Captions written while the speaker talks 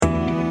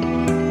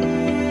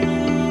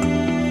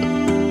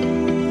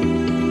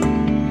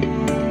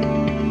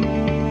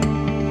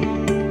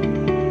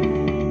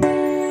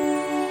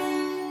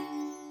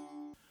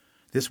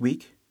This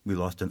week, we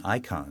lost an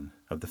icon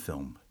of the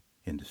film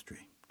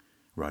industry,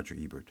 Roger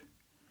Ebert.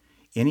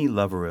 Any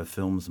lover of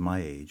films my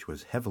age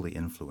was heavily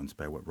influenced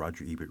by what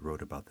Roger Ebert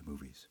wrote about the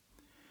movies.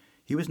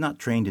 He was not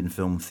trained in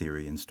film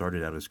theory and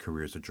started out his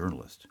career as a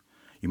journalist.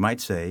 You might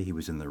say he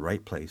was in the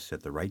right place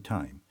at the right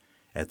time,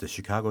 as the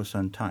Chicago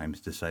Sun-Times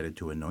decided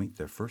to anoint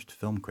their first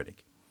film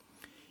critic.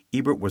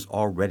 Ebert was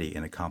already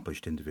an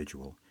accomplished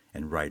individual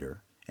and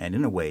writer, and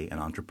in a way an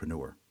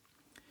entrepreneur.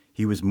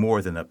 He was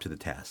more than up to the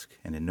task,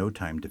 and in no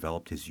time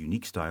developed his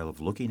unique style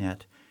of looking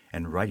at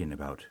and writing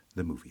about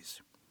the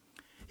movies.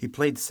 He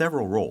played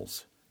several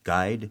roles: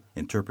 guide,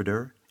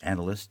 interpreter,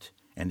 analyst,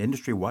 and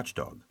industry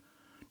watchdog.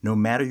 No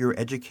matter your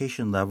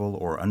education level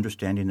or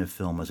understanding of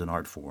film as an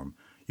art form,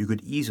 you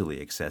could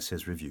easily access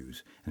his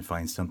reviews and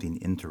find something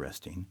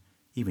interesting,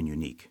 even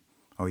unique.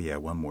 Oh yeah,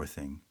 one more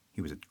thing.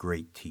 He was a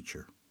great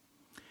teacher.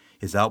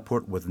 His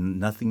output was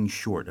nothing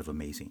short of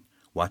amazing,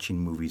 watching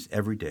movies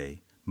every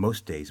day,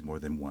 most days more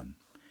than one.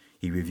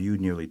 He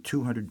reviewed nearly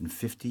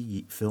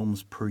 250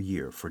 films per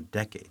year for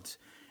decades,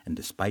 and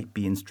despite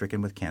being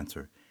stricken with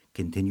cancer,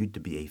 continued to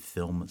be a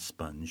film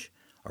sponge,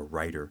 a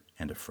writer,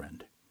 and a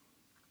friend.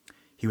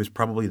 He was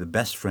probably the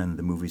best friend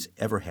the movies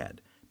ever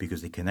had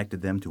because they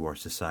connected them to our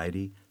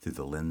society through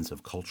the lens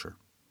of culture.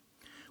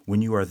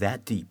 When you are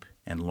that deep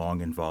and long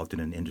involved in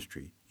an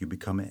industry, you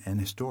become an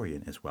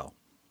historian as well.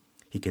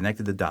 He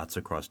connected the dots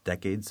across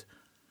decades,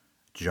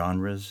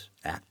 genres,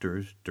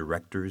 actors,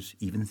 directors,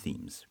 even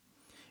themes.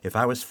 If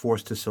I was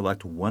forced to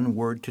select one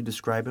word to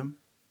describe him,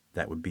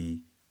 that would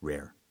be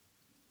rare.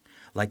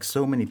 Like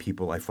so many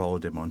people, I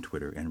followed him on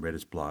Twitter and read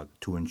his blog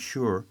to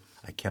ensure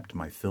I kept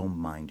my film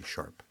mind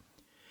sharp.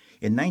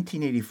 In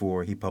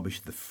 1984, he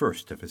published the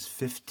first of his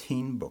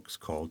 15 books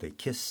called A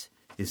Kiss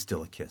is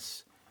Still a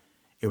Kiss.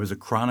 It was a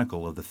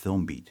chronicle of the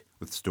film beat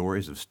with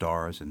stories of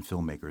stars and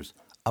filmmakers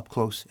up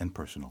close and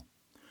personal.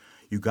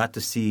 You got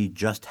to see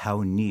just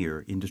how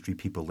near industry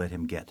people let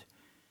him get,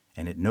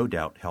 and it no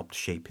doubt helped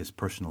shape his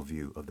personal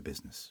view of the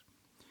business.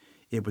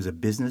 It was a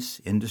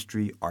business,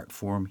 industry, art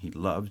form he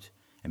loved,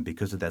 and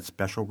because of that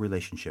special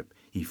relationship,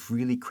 he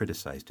freely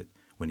criticized it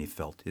when he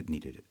felt it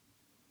needed it.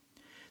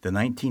 The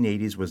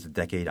 1980s was the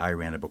decade I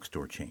ran a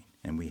bookstore chain,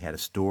 and we had a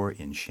store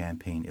in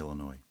Champaign,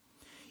 Illinois.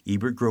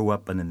 Ebert grew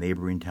up in the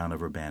neighboring town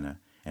of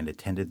Urbana and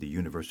attended the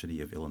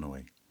University of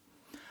Illinois.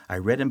 I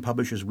read in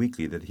Publishers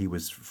Weekly that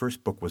his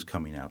first book was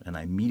coming out, and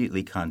I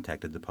immediately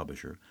contacted the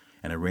publisher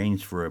and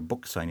arranged for a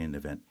book signing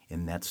event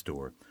in that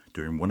store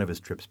during one of his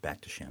trips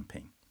back to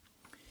Champaign.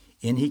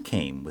 In he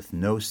came with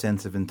no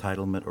sense of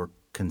entitlement or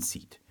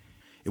conceit.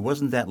 It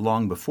wasn't that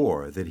long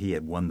before that he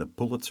had won the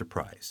Pulitzer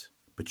Prize,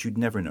 but you'd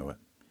never know it.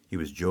 He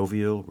was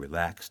jovial,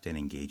 relaxed, and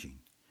engaging.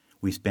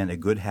 We spent a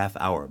good half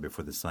hour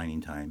before the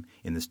signing time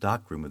in the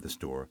stockroom of the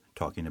store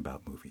talking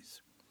about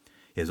movies.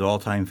 His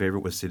all-time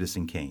favorite was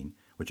Citizen Kane,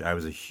 which I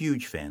was a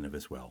huge fan of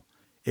as well.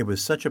 It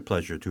was such a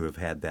pleasure to have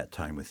had that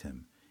time with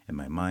him, and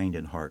my mind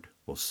and heart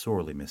will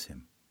sorely miss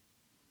him.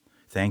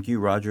 Thank you,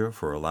 Roger,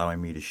 for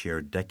allowing me to share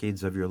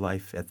decades of your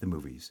life at the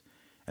movies,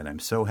 and I'm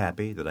so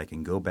happy that I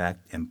can go back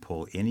and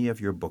pull any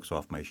of your books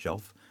off my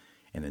shelf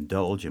and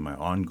indulge in my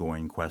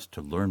ongoing quest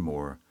to learn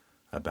more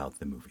about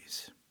the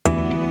movies.